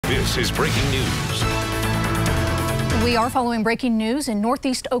This is breaking news. We are following breaking news in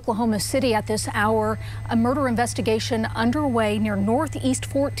northeast Oklahoma City at this hour. A murder investigation underway near Northeast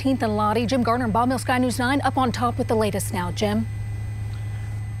 14th and Lottie. Jim Gardner and Bob Mill, Sky News 9, up on top with the latest now. Jim?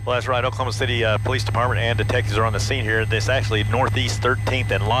 Well, that's right. Oklahoma City Police Department and detectives are on the scene here. This actually Northeast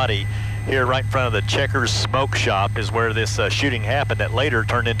 13th and Lottie. Here right in front of the Checkers Smoke Shop is where this shooting happened that later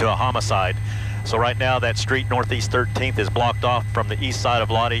turned into a homicide. So right now that street Northeast 13th is blocked off from the east side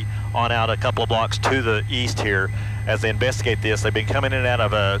of Lottie on out a couple of blocks to the east here as they investigate this. They've been coming in and out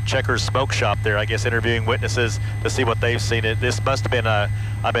of a Checkers Smoke Shop there, I guess interviewing witnesses to see what they've seen. This must have been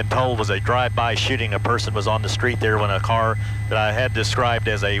I've been told was a drive-by shooting. A person was on the street there when a car that I had described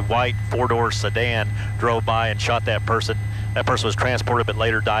as a white four-door sedan drove by and shot that person. That person was transported but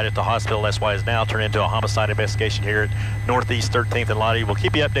later died at the hospital. That's why it's now turned into a homicide investigation here at Northeast 13th and Lottie. We'll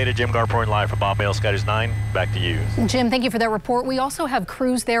keep you updated. Jim Gardner live from Bob Mill, Sky News 9. Back to you. Jim, thank you for that report. We also have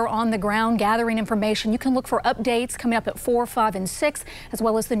crews there on the ground gathering information. You can look for updates coming up at 4, 5, and 6, as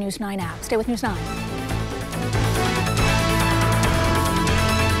well as the News 9 app. Stay with News 9.